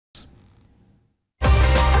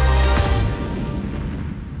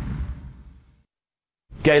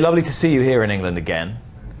Gai, lovely to see you here in England again.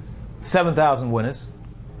 7,000 winners,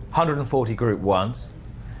 140 Group 1s,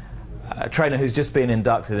 a trainer who's just been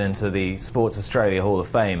inducted into the Sports Australia Hall of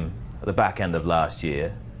Fame at the back end of last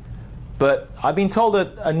year. But I've been told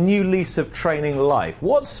a new lease of training life.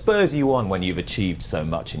 What spurs you on when you've achieved so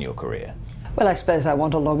much in your career? Well, I suppose I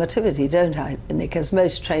want a longevity, don't I, Nick, as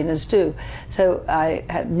most trainers do. So I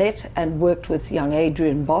have met and worked with young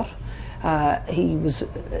Adrian Bott. He was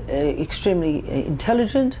extremely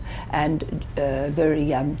intelligent and very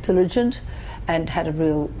diligent, and had a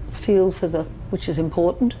real feel for which is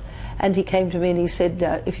important. And he came to me and he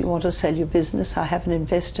said, if you want to sell your business, I have an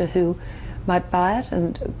investor who might buy it,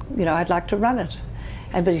 and I'd like to run it.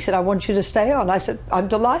 But he said, I want you to stay on. I said, I'm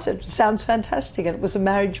delighted. It sounds fantastic. And it was a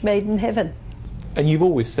marriage made in heaven. And you've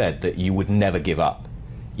always said that you would never give up.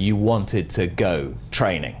 You wanted to go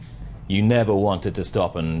training. You never wanted to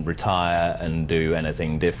stop and retire and do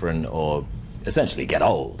anything different or essentially get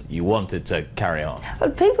old. You wanted to carry on.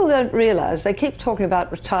 But people don't realise, they keep talking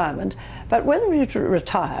about retirement, but whether you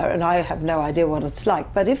retire, and I have no idea what it's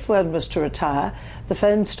like, but if one was to retire, the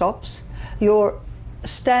phone stops, your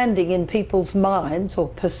standing in people's minds or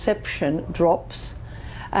perception drops,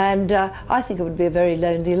 and I think it would be a very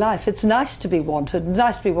lonely life. It's nice to be wanted,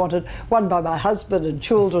 one by my husband and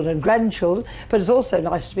children and grandchildren, but it's also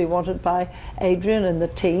nice to be wanted by Adrian and the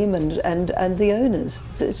team and the owners.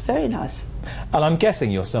 It's very nice. And I'm guessing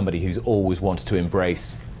you're somebody who's always wanted to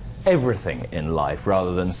embrace everything in life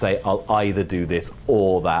rather than say, I'll either do this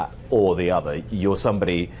or that or the other. You're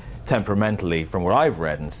somebody temperamentally, from what I've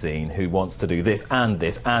read and seen, who wants to do this and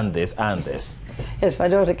this and this and this. Yes, my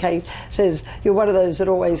daughter Kate says, you're one of those that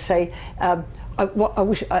always say, I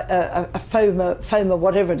wish a FOMA,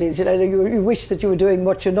 whatever it is, you wish that you were doing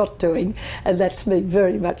what you're not doing, and that's me,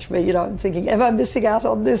 very much me. I'm thinking, am I missing out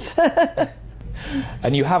on this?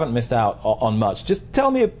 And you haven't missed out on much. Just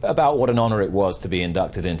tell me about what an honour it was to be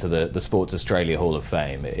inducted into the Sports Australia Hall of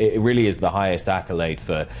Fame. It really is the highest accolade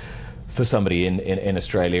for somebody in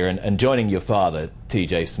Australia, and joining your father,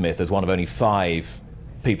 TJ Smith, as one of only 5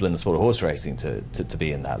 people in the sport of horse racing to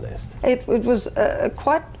be in that list. It was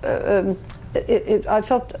quite... I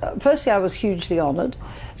felt, firstly, I was hugely honoured.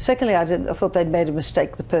 Secondly, I thought they'd made a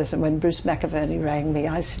mistake, the person, when Bruce McAverney rang me.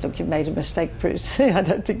 I said, look, you've made a mistake, Bruce. I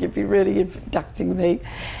don't think you'd be really inducting me.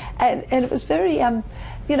 And it was very,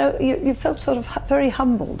 you felt sort of very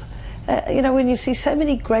humbled. When you see so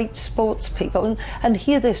many great sports people and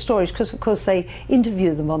hear their stories, because of course they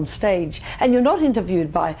interview them on stage, and you're not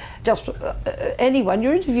interviewed by just anyone,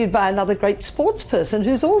 you're interviewed by another great sports person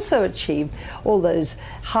who's also achieved all those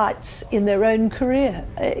heights in their own career.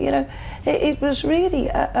 It was really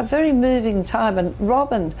a very moving time, and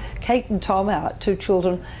Rob and Kate and Tom, our 2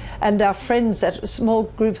 children, and our friends, that small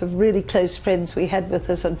group of really close friends we had with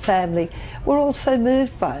us and family, were all so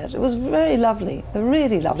moved by it. It was very lovely,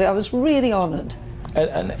 really lovely. I was really honoured.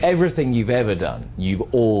 And everything you've ever done,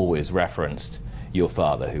 you've always referenced your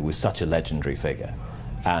father, who was such a legendary figure,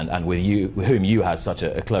 and with whom you had such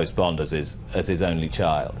a close bond as his only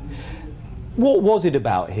child. What was it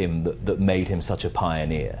about him that made him such a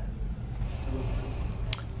pioneer?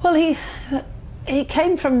 Well, he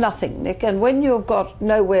came from nothing, Nick, and when you've got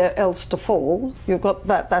nowhere else to fall, you've got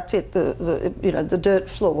that's it, the dirt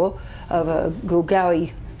floor of a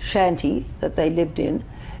Gulgawi shanty that they lived in.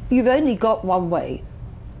 You've only got one way.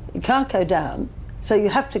 You can't go down, so you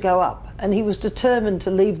have to go up. And he was determined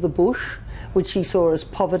to leave the bush, which he saw as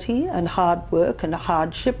poverty and hard work and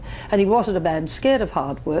hardship. And he wasn't a man scared of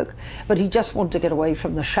hard work, but he just wanted to get away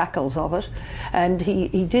from the shackles of it. And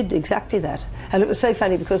he did exactly that. And it was so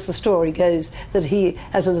funny, because the story goes that he,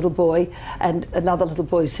 as a little boy, and another little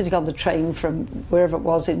boy sitting on the train from wherever it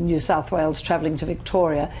was in New South Wales travelling to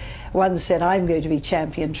Victoria, one said, I'm going to be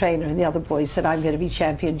champion trainer, and the other boy said, I'm going to be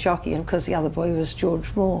champion jockey. And because the other boy was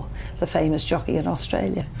George Moore, the famous jockey in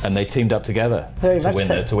Australia. And they teamed up together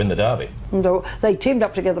to win the Derby. They teamed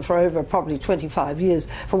up together for over probably 25 years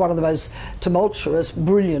for one of the most tumultuous,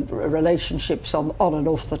 brilliant relationships on and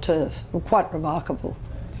off the turf. Quite remarkable.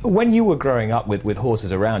 When you were growing up with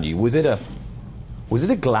horses around you, was it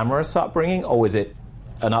a glamorous upbringing, or was it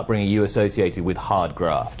an upbringing you associated with hard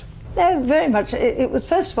graft? No, very much. It was,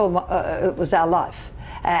 first of all, it was our life.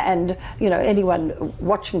 And, anyone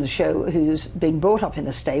watching the show who's been brought up in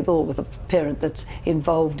a stable with a parent that's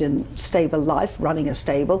involved in stable life, running a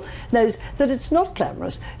stable, knows that it's not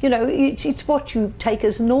glamorous. It's what you take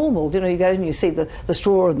as normal. You go and you see the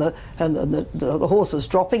straw and the horses'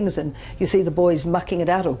 droppings, and you see the boys mucking it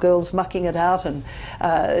out or girls mucking it out, and,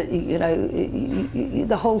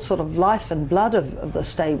 the whole sort of life and blood of the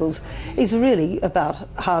stables is really about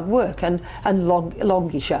hard work and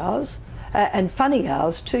longish hours. and funny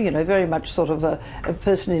hours too, you know, very much sort of a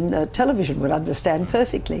person in television would understand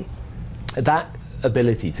perfectly. That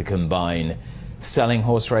ability to combine selling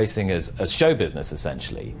horse racing as show business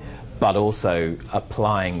essentially, but also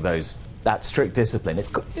applying that strict discipline,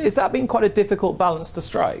 has that been quite a difficult balance to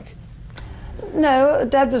strike? No,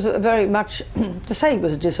 Dad was very much, to say he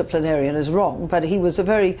was a disciplinarian is wrong, but he was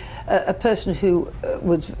a person who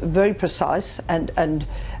was very precise and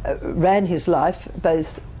ran his life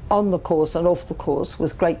both on the course and off the course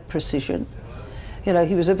with great precision. You know,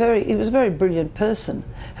 he was a very brilliant person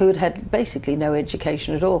who had had basically no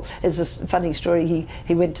education at all. It's a funny story.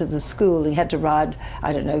 He went to the school. He had to ride,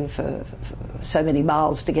 I don't know, for so many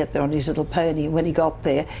miles to get there on his little pony. And when he got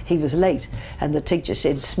there, he was late. And the teacher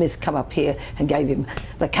said, "Smith, come up here," and gave him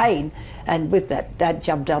the cane. And with that, Dad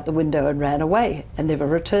jumped out the window and ran away and never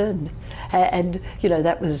returned. And you know,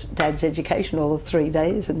 that was Dad's education all of 3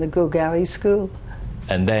 days in the Gurgawi school.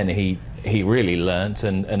 And then he really learnt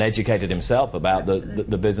and educated himself about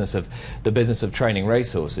the business of training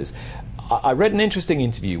racehorses. I read an interesting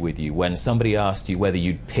interview with you when somebody asked you whether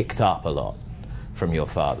you'd picked up a lot from your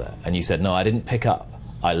father, and you said, "No, I didn't pick up,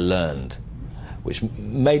 I learned," which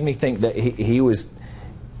made me think that he was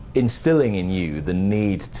instilling in you the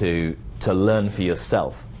need to learn for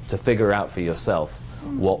yourself, to figure out for yourself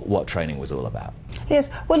what training was all about. Yes,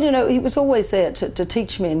 well, you know, he was always there to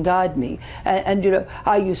teach me and guide me. And, you know,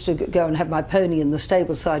 I used to go and have my pony in the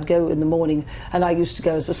stable, so I'd go in the morning, and I used to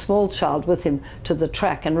go as a small child with him to the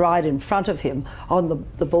track and ride in front of him on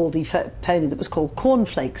the baldy pony that was called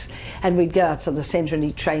Cornflakes. And we'd go out to the centre and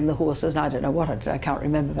he'd train the horses, and I don't know what I did, I can't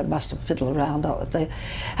remember, but I must have fiddled around out there.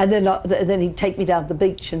 And then he'd take me down to the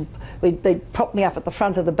beach, and they'd prop me up at the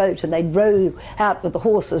front of the boat, and they'd row out with the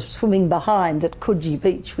horses swimming behind at Coogee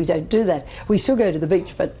Beach. We don't do that. We still go to the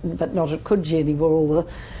beach, but not at Coogee anymore. All the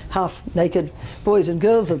half-naked boys and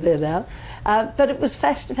girls are there now. But it was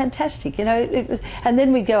fantastic, you know. It was, and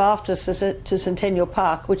then we go after to Centennial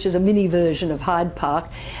Park, which is a mini version of Hyde Park,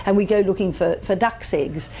 and we go looking for duck's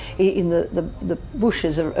eggs in the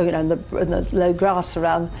bushes, you know, in the low grass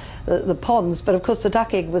around the ponds. But of course, the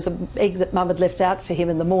duck egg was an egg that Mum had left out for him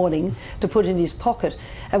in the morning to put in his pocket.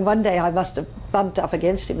 And one day I must have bumped up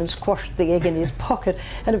against him and squashed the egg in his pocket.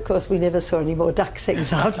 And of course, we never saw any more duck's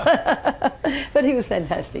eggs out. But he was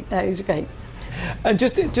fantastic. No, he was great. And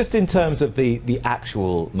just in terms of the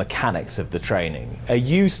actual mechanics of the training, are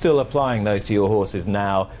you still applying those to your horses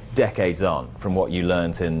now, decades on, from what you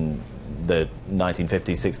learnt in the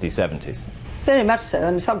 1950s, 60s, 70s? Very much so,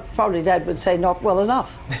 and probably Dad would say not well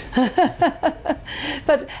enough.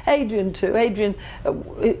 But Adrian too. Adrian,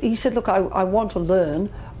 he said, "Look, I want to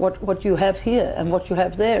learn what you have here and what you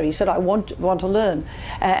have there." He said, "I want to learn,"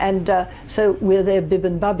 and so we're there bib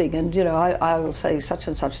and bubbing, and you know, I will say such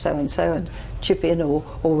and such, so and chip in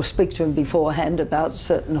or speak to him beforehand about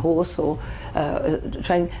certain horse or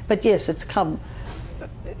training. But yes, it's come.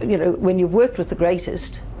 You know, when you've worked with the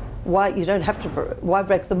greatest, why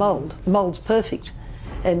break the mould? The mould's perfect.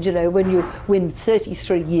 And you know, when you win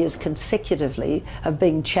 33 years consecutively of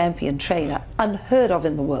being champion trainer, unheard of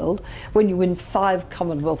in the world, when you win 5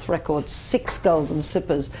 Commonwealth records, 6 Golden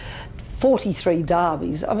Slippers, 43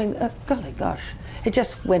 derbies, I mean, golly gosh, it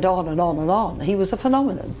just went on and on and on. He was a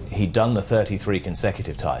phenomenon. He'd done the 33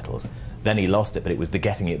 consecutive titles, then he lost it, but it was the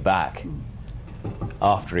getting it back.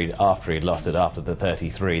 After he'd lost it after the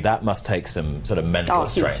 33, that must take some sort of mental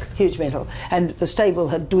strength. Huge mental. And the stable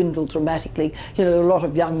had dwindled dramatically. You know, there were a lot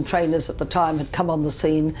of young trainers at the time had come on the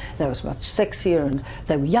scene. They were much sexier and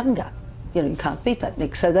they were younger. You know, you can't beat that,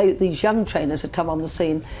 Nick. So these young trainers had come on the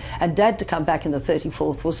scene, and Dad to come back in the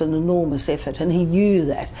 34th was an enormous effort, and he knew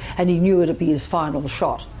that, and he knew it'd be his final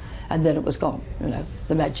shot, and then it was gone. You know,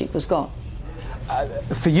 the magic was gone.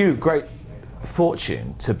 For you, great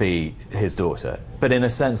fortune to be his daughter, but in a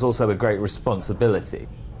sense also a great responsibility.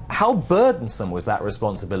 How burdensome was that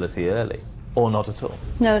responsibility early, or not at all?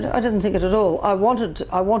 No, I didn't think it at all. I wanted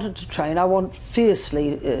to train. I want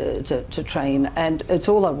fiercely to train, and it's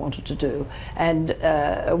all I wanted to do. And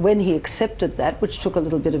when he accepted that, which took a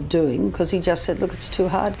little bit of doing, because he just said, "Look, it's too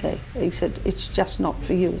hard, Gai." He said, "It's just not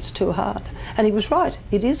for you. It's too hard." And he was right.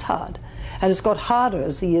 It is hard, and it's got harder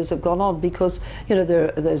as the years have gone on, because you know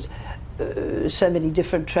there's so many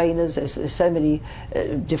different trainers, there's so many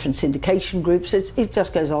different syndication groups. It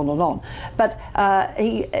just goes on and on. But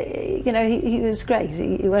he was great.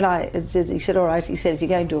 He said, "All right," he said, "if you're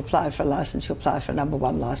going to apply for a licence, you apply for a number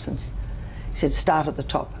 1 licence." He said, "Start at the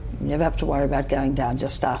top. You never have to worry about going down.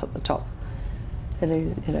 Just start at the top."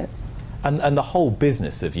 And you know. And the whole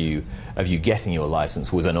business of you getting your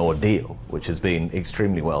licence was an ordeal, which has been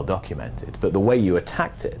extremely well documented. But the way you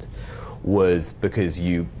attacked it was because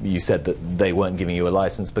you said that they weren't giving you a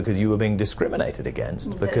license because you were being discriminated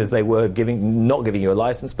against, because they were not giving you a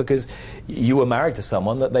license because you were married to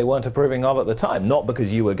someone that they weren't approving of at the time, not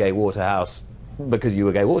because you were Gai Waterhouse. Because you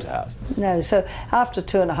were Gai Waterhouse. No, so after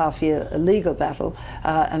 2.5-year legal battle,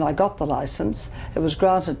 and I got the licence, it was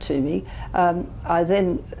granted to me. I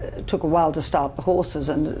then took a while to start the horses,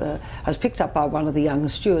 and I was picked up by one of the young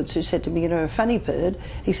stewards who said to me, you know, a funny bird.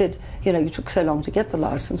 He said, you know, you took so long to get the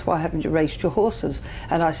licence, why haven't you raced your horses?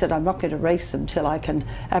 And I said, I'm not going to race them till I can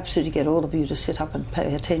absolutely get all of you to sit up and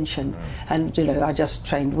pay attention. And, you know, I just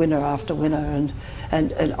trained winner after winner,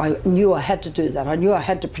 and I knew I had to do that. I knew I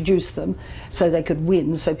had to produce them so they could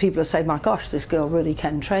win, so people would say, my gosh, this girl really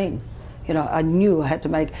can train. You know, I knew I had to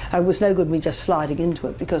make, I was no good me just sliding into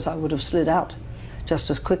it, because I would have slid out just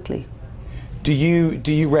as quickly. Do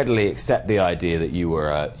you readily accept the idea that you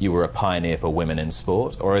were a pioneer for women in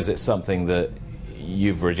sport, or is it something that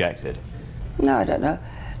you've rejected? No, I don't know.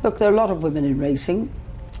 Look, there are a lot of women in racing,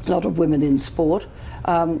 a lot of women in sport.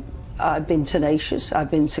 I've been tenacious,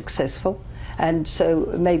 I've been successful. And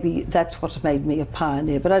so maybe that's what made me a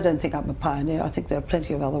pioneer. But I don't think I'm a pioneer. I think there are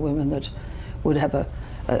plenty of other women that would have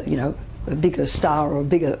a bigger star or a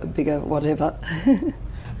bigger whatever.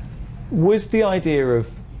 Was the idea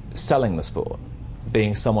of selling the sport,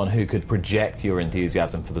 being someone who could project your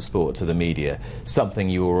enthusiasm for the sport to the media, something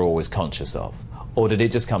you were always conscious of? Or did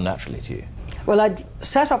it just come naturally to you? Well, I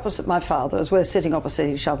sat opposite my father, as we're sitting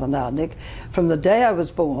opposite each other now, Nick, from the day I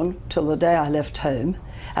was born till the day I left home,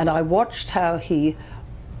 and I watched how he,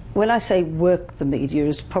 when I say worked the media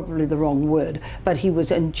is probably the wrong word, but he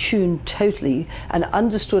was in tune totally and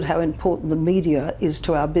understood how important the media is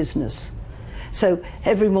to our business. So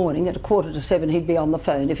every morning at 6:45 he'd be on the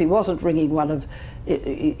phone. If he wasn't ringing one of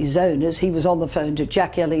his owners, he was on the phone to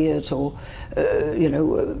Jack Elliott or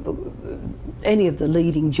any of the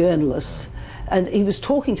leading journalists, and he was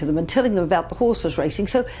talking to them and telling them about the horses racing,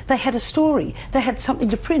 so they had a story, they had something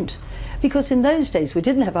to print. Because in those days we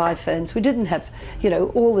didn't have iPhones, we didn't have, you know,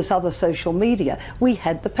 all this other social media. We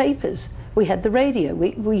had the papers, we had the radio,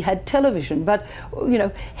 we had television, but, you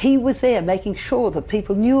know, he was there making sure that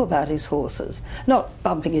people knew about his horses. Not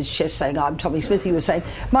bumping his chest saying, I'm Tommy Smith. He was saying,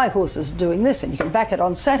 my horses are doing this, and you can back it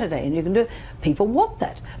on Saturday, and you can do it. People want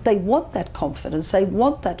that. They want that confidence, they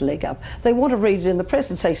want that leg up. They want to read it in the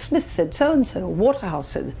press and say, Smith said so-and-so, or Waterhouse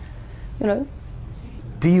said, you know.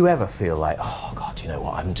 Do you ever feel like, oh God, you know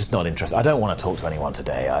what, I'm just not interested, I don't want to talk to anyone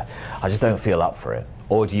today, I just don't feel up for it?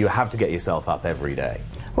 Or do you have to get yourself up every day?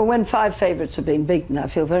 Well, when 5 favourites have been beaten, I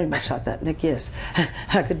feel very much like that, Nick, yes.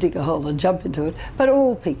 I could dig a hole and jump into it. But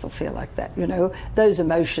all people feel like that, you know. Those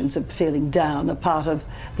emotions of feeling down are part of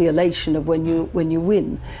the elation of when you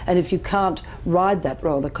win. And if you can't ride that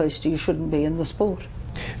roller coaster, you shouldn't be in the sport.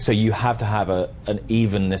 So you have to have an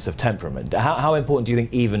evenness of temperament. How important do you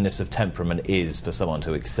think evenness of temperament is for someone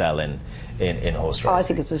to excel in horse racing? I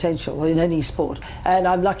think it's essential in any sport. And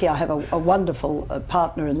I'm lucky I have a wonderful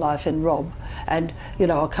partner in life in Rob. And, you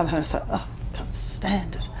know, I'll come home and say, oh, I can't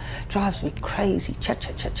stand it. Drives me crazy, chat,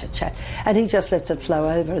 chat, chat, chat, chat. And he just lets it flow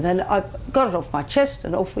over. And then I've got it off my chest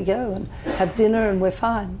and off we go and have dinner and we're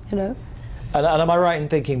fine, you know. And am I right in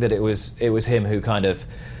thinking that it was him who kind of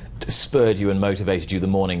spurred you and motivated you the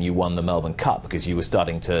morning you won the Melbourne Cup, because you were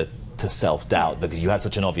starting to self-doubt because you had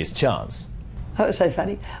such an obvious chance? That was so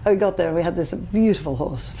funny. We got there and we had this beautiful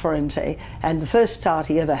horse, Forente, and the first start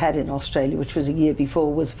he ever had in Australia, which was a year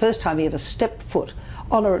before, was the first time he ever stepped foot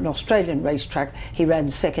on an Australian racetrack. He ran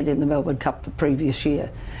second in the Melbourne Cup the previous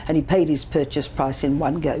year, and he paid his purchase price in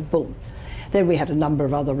one go, boom. Then we had a number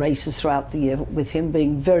of other races throughout the year with him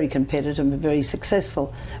being very competitive and very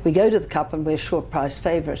successful. We go to the Cup and we're short price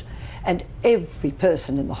favourite, and every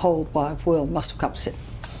person in the whole wide world must have come and said,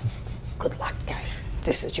 good luck, Gai,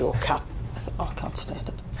 this is your Cup. I thought, oh, I can't stand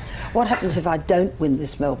it. What happens if I don't win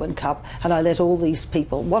this Melbourne Cup and I let all these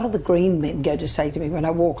people, what are the green men go to say to me when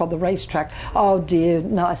I walk on the racetrack? Oh dear,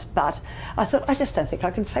 nice butt. I thought, I just don't think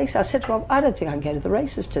I can face it. I said to Rob, I don't think I can go to the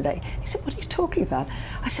races today. He said, what are you talking about?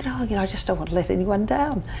 I said, oh, you know, I just don't want to let anyone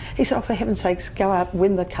down. He said, oh, for heaven's sakes, go out,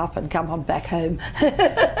 win the Cup and come on back home.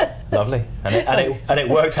 Lovely. And it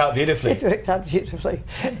worked out beautifully. It worked out beautifully.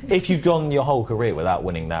 If you'd gone your whole career without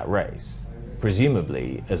winning that race,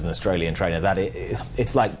 presumably, as an Australian trainer, that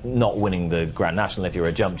it's like not winning the Grand National if you're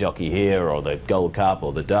a jump jockey here, or the Gold Cup,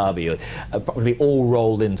 or the Derby, or probably all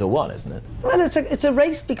rolled into one, isn't it? Well, it's a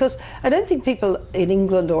race, because I don't think people in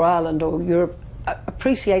England or Ireland or Europe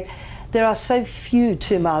appreciate there are so few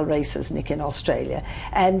 2-mile races, Nick, in Australia,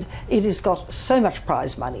 and it has got so much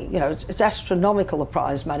prize money. You know, it's astronomical, the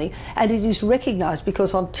prize money, and it is recognised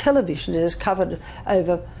because on television it is covered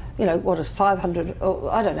over, you know, what is 500,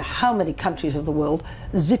 or I don't know how many countries of the world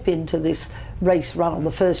zip into this race run on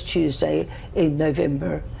the first Tuesday in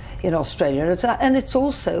November in Australia, and it's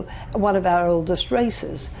also one of our oldest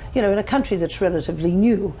races, you know, in a country that's relatively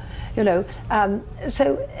new, you know.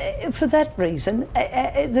 So for that reason,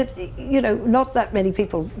 that, you know, not that many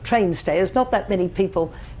people, train stayers, not that many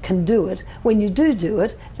people can do it. When you do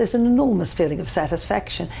it, there's an enormous feeling of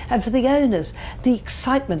satisfaction. And for the owners, the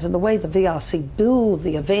excitement and the way the VRC build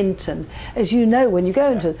the event, and as you know, when you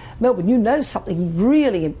go into Melbourne, you know something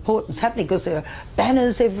really important is happening because there are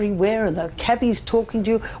banners everywhere and the cabbie's talking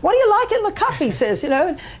to you. What do you like in the cup, he says, you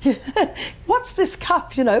know. What's this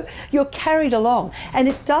cup, you know? You're carried along. And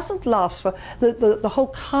it doesn't last for, the whole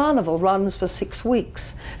carnival runs for 6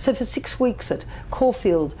 weeks. So for 6 weeks at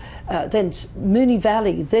Caulfield, then Moonee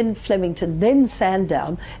Valley, then Flemington, then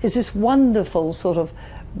Sandown, is this wonderful sort of,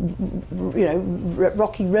 you know,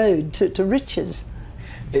 rocky road to riches.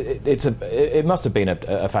 It must have been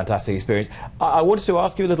a fantastic experience. I wanted to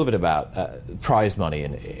ask you a little bit about prize money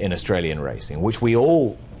in Australian racing, which we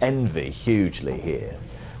all envy hugely here.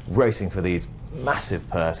 Racing for these massive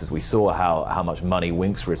purses. We saw how much money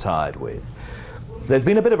Winks retired with. There's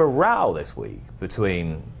been a bit of a row this week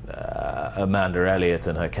between Amanda Elliott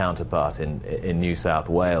and her counterpart in New South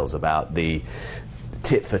Wales about the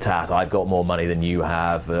tit for tat, I've got more money than you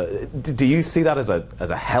have. Do you see that as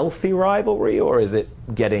a healthy rivalry, or is it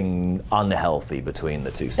getting unhealthy between the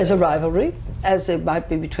two states? As a rivalry, as it might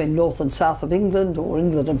be between North and South of England, or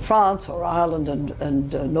England and France, or Ireland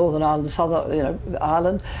and Northern Ireland and Southern, you know,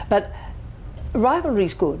 Ireland. But rivalry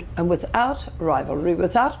is good, and without rivalry,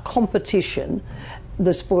 without competition,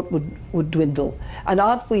 the sport would dwindle. And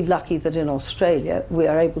aren't we lucky that in Australia we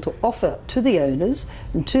are able to offer to the owners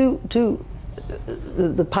and to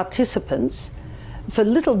the participants for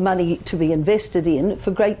little money to be invested in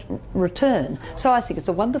for great return. So I think it's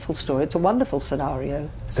a wonderful story, it's a wonderful scenario.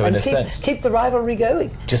 So in a sense, keep the rivalry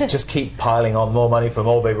going. Just keep piling on more money for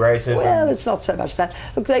more big races. Well, it's not so much that.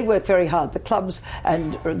 Look, they work very hard. The clubs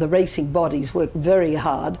and the racing bodies work very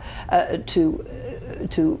hard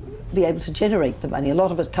to be able to generate the money. A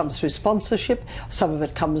lot of it comes through sponsorship, some of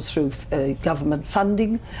it comes through government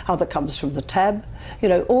funding, other comes from the tab. You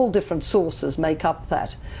know, all different sources make up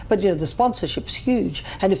that. But, you know, the sponsorship's huge,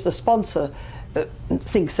 and if the sponsor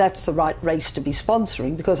thinks that's the right race to be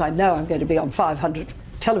sponsoring, because I know I'm going to be on 500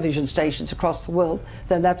 television stations across the world,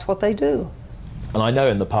 then that's what they do. And I know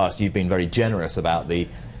in the past you've been very generous about the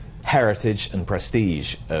heritage and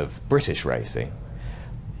prestige of British racing,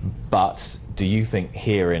 but do you think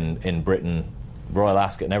here in Britain, Royal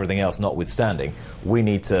Ascot and everything else notwithstanding, we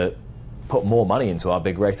need to put more money into our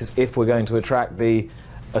big races if we're going to attract the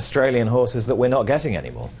Australian horses that we're not getting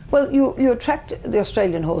anymore? Well, you attract the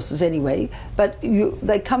Australian horses anyway, but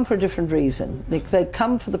they come for a different reason. They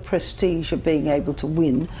come for the prestige of being able to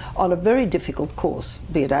win on a very difficult course,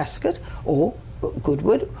 be it Ascot or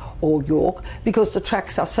Goodwood or York, because the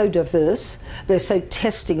tracks are so diverse, they're so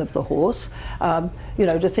testing of the horse. You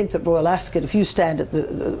know, to think that Royal Ascot, if you stand at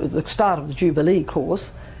the start of the Jubilee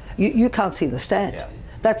course, you can't see the stand. Yeah.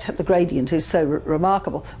 That's the gradient is so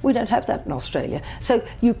remarkable. We don't have that in Australia. So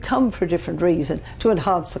you come for a different reason, to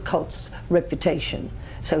enhance the colt's reputation,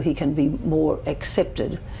 so he can be more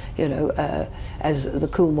accepted, you know, as the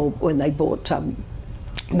Coolmore, when they bought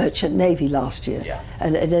Merchant Navy last year. Yeah.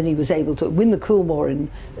 And then he was able to win the Coolmore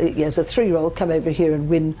as a 3-year-old, come over here and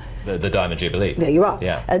win the Diamond Jubilee. There you are.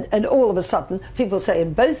 Yeah. And all of a sudden people say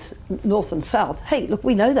in both North and South, hey, look,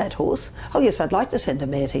 we know that horse. Oh yes, I'd like to send a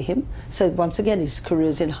mare to him. So once again his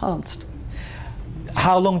career's enhanced.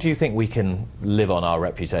 How long do you think we can live on our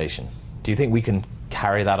reputation? Do you think we can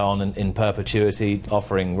carry that on in perpetuity,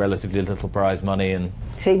 offering relatively little prize money? And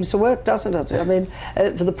seems to work, doesn't it? I mean,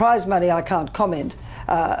 for the prize money I can't comment.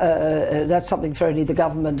 That's something for only the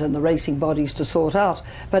government and the racing bodies to sort out.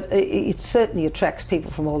 But it certainly attracts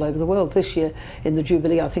people from all over the world. This year in the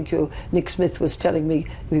Jubilee, I think Nick Smith was telling me,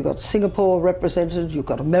 we've got Singapore represented, you've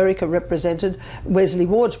got America represented, Wesley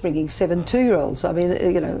Ward's bringing 7 2-year-olds. I mean,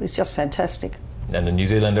 you know, it's just fantastic. And a New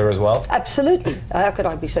Zealander as well? Absolutely. How could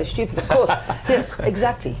I be so stupid? Of course. Yes,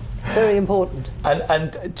 exactly. Very important.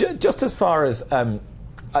 And just as far as...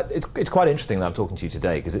 it's quite interesting that I'm talking to you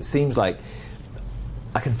today, because it seems like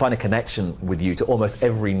I can find a connection with you to almost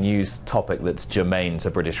every news topic that's germane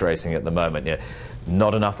to British racing at the moment. You know,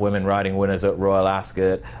 not enough women riding winners at Royal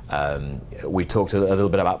Ascot. We talked a little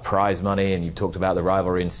bit about prize money, and you talked about the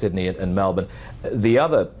rivalry in Sydney and Melbourne. The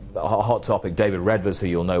other hot topic, David Redvers, who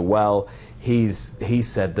you'll know well, he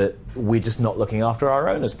said that we're just not looking after our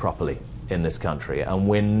owners properly in this country, and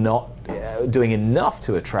we're not doing enough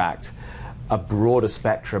to attract a broader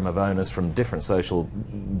spectrum of owners from different social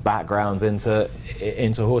backgrounds into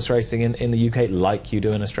horse racing in the UK like you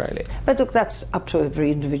do in Australia? But look, that's up to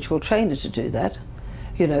every individual trainer to do that.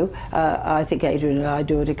 You know, I think Adrian and I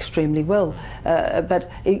do it extremely well,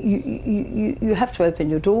 but you have to open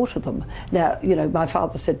your door to them. Now, you know, my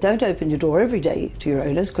father said, don't open your door every day to your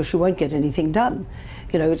owners because you won't get anything done.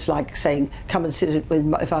 You know, it's like saying, come and sit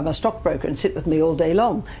with if I'm a stockbroker and sit with me all day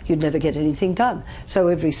long, you'd never get anything done. So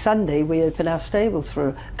every Sunday we open our stables for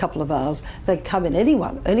a couple of hours. They come in,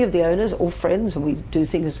 any of the owners or friends, and we do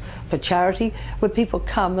things for charity where people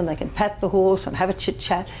come and they can pat the horse and have a chit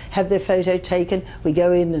chat, have their photo taken. We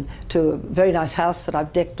go in to a very nice house that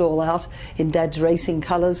I've decked all out in Dad's racing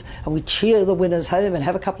colours, and we cheer the winners home and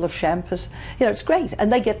have a couple of champers. You know, it's great,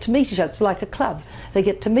 and they get to meet each other. It's like a club. They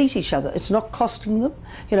get to meet each other. It's not costing them.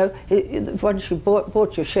 You know, once you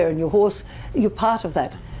bought your share in your horse, you're part of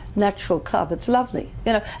that natural club. It's lovely,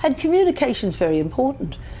 you know, and communication's very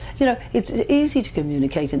important. You know, it's easy to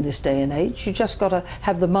communicate in this day and age. You just got to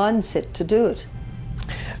have the mindset to do it.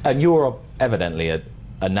 And you're evidently a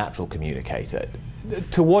natural communicator.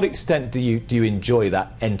 To what extent do you enjoy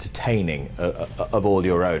that entertaining of all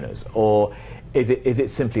your owners, or is it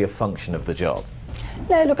simply a function of the job?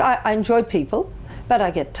 No, look, I enjoy people. But I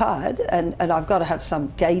get tired, and I've got to have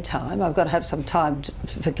some Gai time. I've got to have some time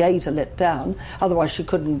for Gai to let down. Otherwise, she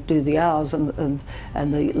couldn't do the hours and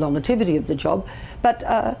the longevity of the job. But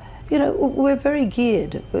you know, we're very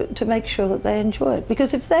geared to make sure that they enjoy it.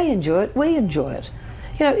 Because if they enjoy it, we enjoy it.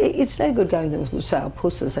 You know, it's no good going there with the sour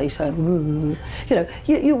puss, as they say. You know,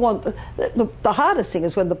 you want the hardest thing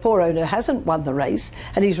is when the poor owner hasn't won the race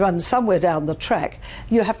and he's run somewhere down the track.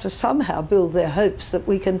 You have to somehow build their hopes that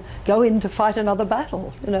we can go in to fight another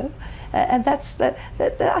battle. You know, and that's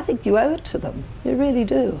I think you owe it to them. You really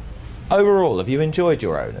do. Overall, have you enjoyed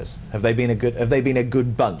your owners? Have they been a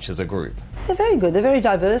good bunch as a group? They're very good. They're very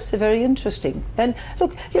diverse. They're very interesting. And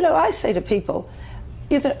look, you know, I say to people,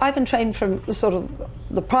 I can train from sort of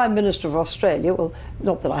the Prime Minister of Australia, well,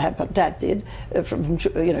 not that I have, but Dad did, from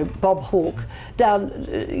you know, Bob Hawke, down,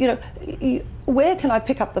 you know, where can I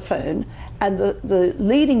pick up the phone and the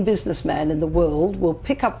leading businessman in the world will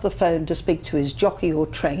pick up the phone to speak to his jockey or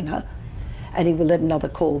trainer, and he will let another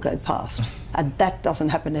call go past. And that doesn't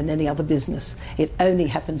happen in any other business. It only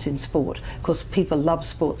happens in sport, because people love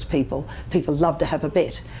sports people. People love to have a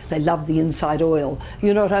bet. They love the inside oil.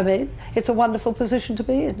 You know what I mean? It's a wonderful position to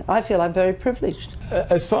be in. I feel I'm very privileged.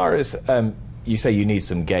 As far as you say you need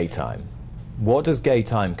some Gai time, what does Gai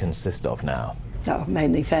time consist of now? Oh,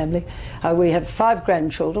 mainly family. We have 5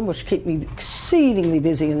 grandchildren, which keep me exceedingly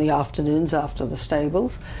busy in the afternoons after the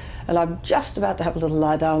stables. And I'm just about to have a little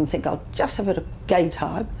lie down and think I'll just have a bit of Gai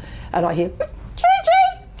time. And I hear, Gigi!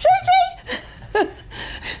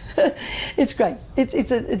 It's great.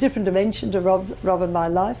 It's a different dimension to Rob and my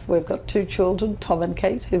life. We've got 2 children, Tom and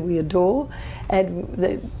Kate, who we adore. And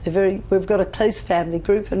we've got a close family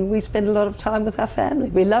group, and we spend a lot of time with our family.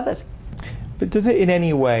 We love it. But does it in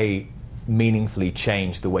any way meaningfully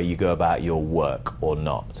change the way you go about your work or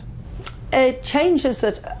not? It changes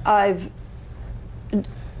that I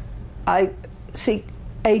see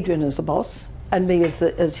Adrian as the boss and me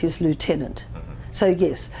as his lieutenant. So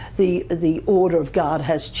yes, the order of guard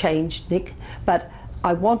has changed, Nick, but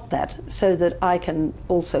I want that so that I can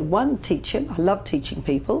also, 1, teach him. I love teaching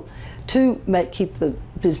people. 2, keep the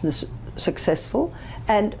business successful,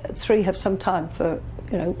 and 3, have some time for,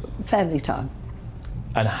 you know, family time.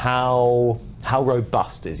 And how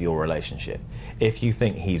robust is your relationship? If you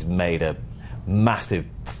think he's made a massive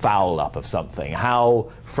foul up of something,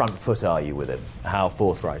 how front foot are you with him? How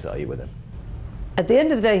forthright are you with him? At the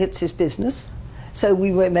end of the day, it's his business, so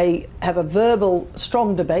we may have a verbal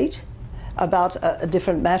strong debate about a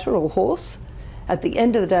different matter or horse. At the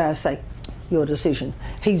end of the day, I say, your decision.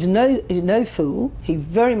 He's no fool. He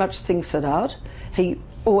very much thinks it out. He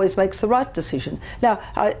always makes the right decision. Now,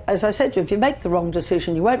 as I said to you, if you make the wrong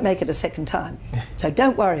decision, you won't make it a second time. So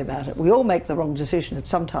don't worry about it. We all make the wrong decision at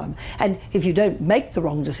some time. And if you don't make the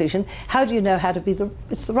wrong decision, how do you know how to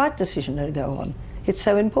it's the right decision to go on? It's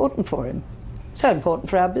so important for him. So important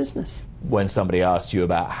for our business. When somebody asked you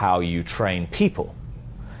about how you train people,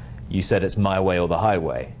 you said it's my way or the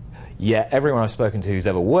highway. Yet everyone I've spoken to who's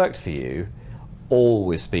ever worked for you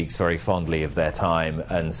always speaks very fondly of their time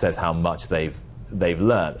and says how much they've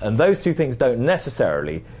learned. And those 2 things don't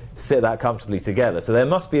necessarily sit that comfortably together. So there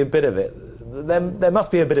must be a bit of it. There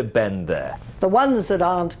must be a bit of bend there. The ones that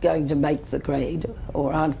aren't going to make the grade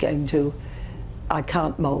or aren't going to, I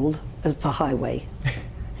can't mould as the highway.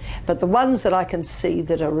 But the ones that I can see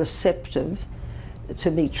that are receptive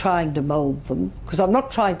to me trying to mould them, because I'm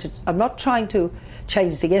not trying to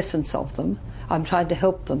change the essence of them. I'm trying to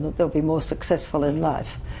help them that they'll be more successful in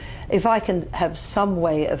life. If I can have some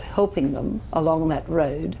way of helping them along that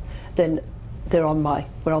road, then we're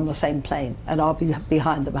on the same plane, and I'll be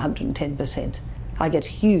behind them 110%. I get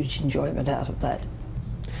huge enjoyment out of that.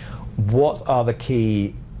 What are the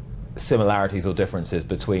key similarities or differences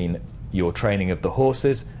between your training of the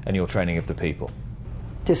horses and your training of the people?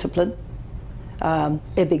 Discipline,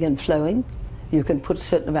 ebbing and flowing. You can put a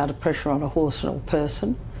certain amount of pressure on a horse and a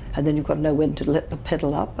person, and then you've got to know when to let the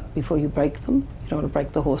pedal up before you break them. You don't want to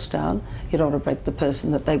break the horse down. You don't want to break the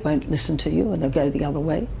person that they won't listen to you and they'll go the other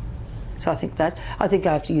way. So I think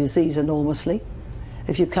I have to use these enormously.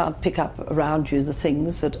 If you can't pick up around you the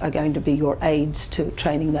things that are going to be your aids to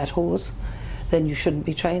training that horse, then you shouldn't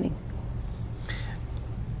be training.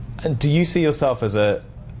 And do you see yourself as an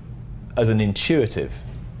intuitive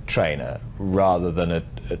trainer rather than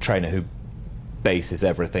a trainer who bases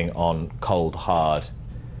everything on cold, hard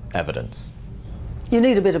evidence? You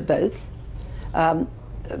need a bit of both,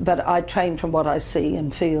 but I train from what I see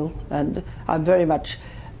and feel, and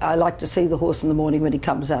I like to see the horse in the morning when he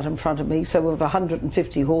comes out in front of me. So of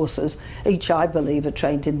 150 horses, each I believe are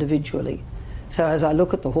trained individually. So as I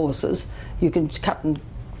look at the horses, you can cut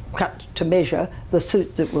to measure the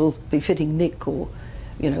suit that will be fitting Nick or,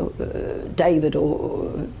 David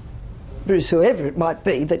or Bruce, whoever it might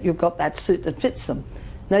be, that you've got that suit that fits them.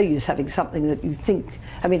 No use having something that you think.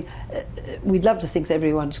 I mean, we'd love to think that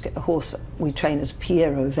everyone's a horse we train as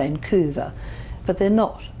Piero Vancouver, but they're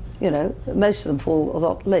not. Most of them fall a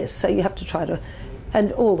lot less. So you have to try to,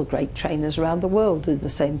 and all the great trainers around the world do the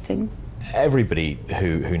same thing. Everybody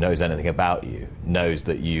who knows anything about you knows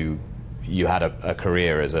that you had a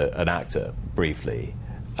career as an actor briefly,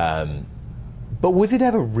 but was it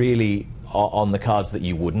ever really on the cards that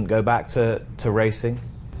you wouldn't go back to racing?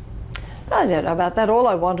 I don't know about that. All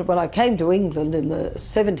I wanted when I came to England in the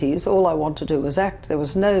 70s, all I wanted to do was act. There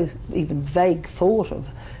was no even vague thought of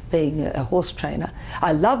being a horse trainer.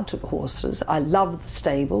 I loved horses. I loved the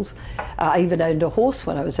stables. I even owned a horse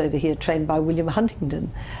when I was over here, trained by William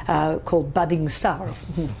Huntington, called Budding Star.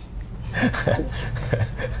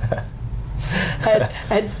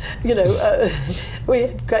 and we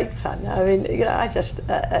had great fun. I mean,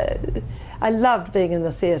 I loved being in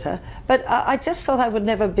the theatre, but I just felt I would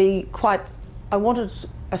never be quite. I wanted,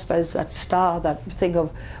 I suppose, that star, that thing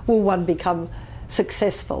of, will one become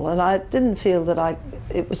successful? And I didn't feel that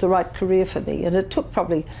it was the right career for me. And it took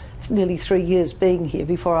probably nearly 3 years being here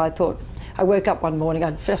before I thought. I woke up one morning,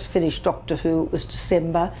 I'd just finished Doctor Who, it was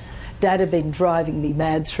December. Dad had been driving me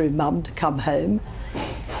mad through Mum to come home.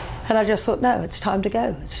 And I just thought, no, it's time to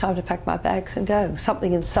go. It's time to pack my bags and go.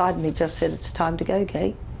 Something inside me just said, it's time to go,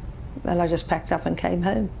 Gai. And I just packed up and came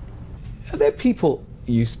home. Are there people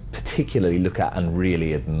you particularly look at and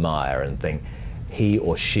really admire and think, he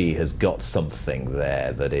or she has got something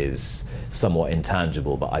there that is somewhat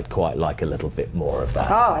intangible, but I'd quite like a little bit more of that?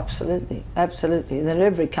 Oh, absolutely, absolutely. And in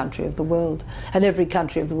every country of the world,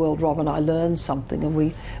 Rob and I learn something, and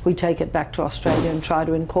we take it back to Australia and try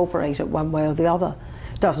to incorporate it one way or the other.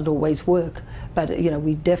 It doesn't always work, but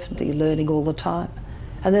we're definitely learning all the time.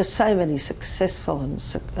 And there's so many successful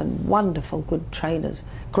and wonderful good trainers,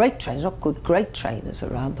 great trainers, not good, great trainers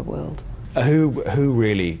around the world. Who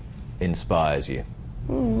really inspires you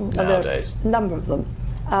nowadays? A number of them.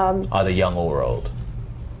 Either young or old?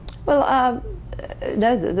 Well,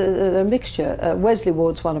 no, the mixture. Wesley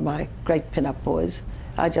Ward's one of my great pin-up boys.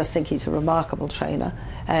 I just think he's a remarkable trainer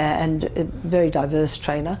and a very diverse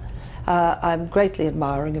trainer. I'm greatly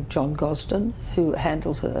admiring of John Gosden, who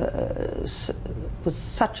handles with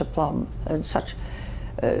such aplomb and such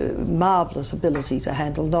marvellous ability to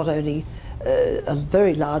handle not only a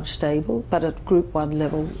very large stable, but at Group 1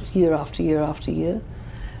 level year after year after year.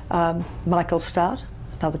 Michael Stout,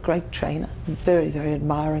 another great trainer, very, very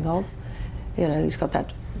admiring of. He's got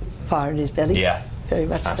that fire in his belly. Yeah, very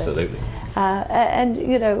much absolutely. So.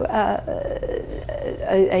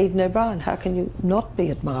 Aidan O'Brien, how can you not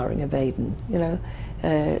be admiring of Aidan?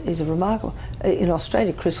 He's a remarkable. In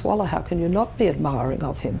Australia, Chris Waller, how can you not be admiring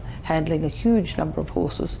of him, handling a huge number of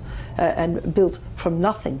horses and built from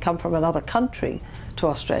nothing, come from another country to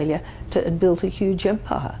Australia and built a huge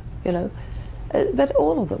empire, But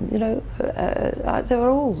all of them,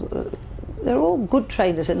 they're all good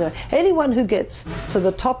trainers in there. Anyone who gets to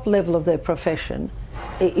the top level of their profession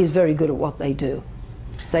is very good at what they do.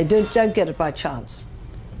 They don't get it by chance.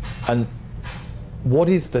 And what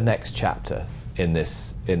is the next chapter in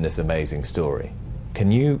this amazing story?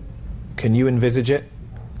 Can you envisage it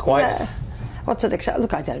quite? What's the next chapter?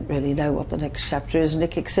 Look, I don't really know what the next chapter is,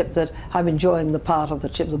 Nick, except that I'm enjoying the part of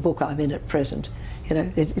the book I'm in at present. You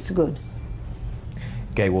know, it's good.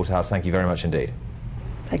 Gai Waterhouse, thank you very much indeed.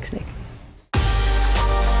 Thanks, Nick.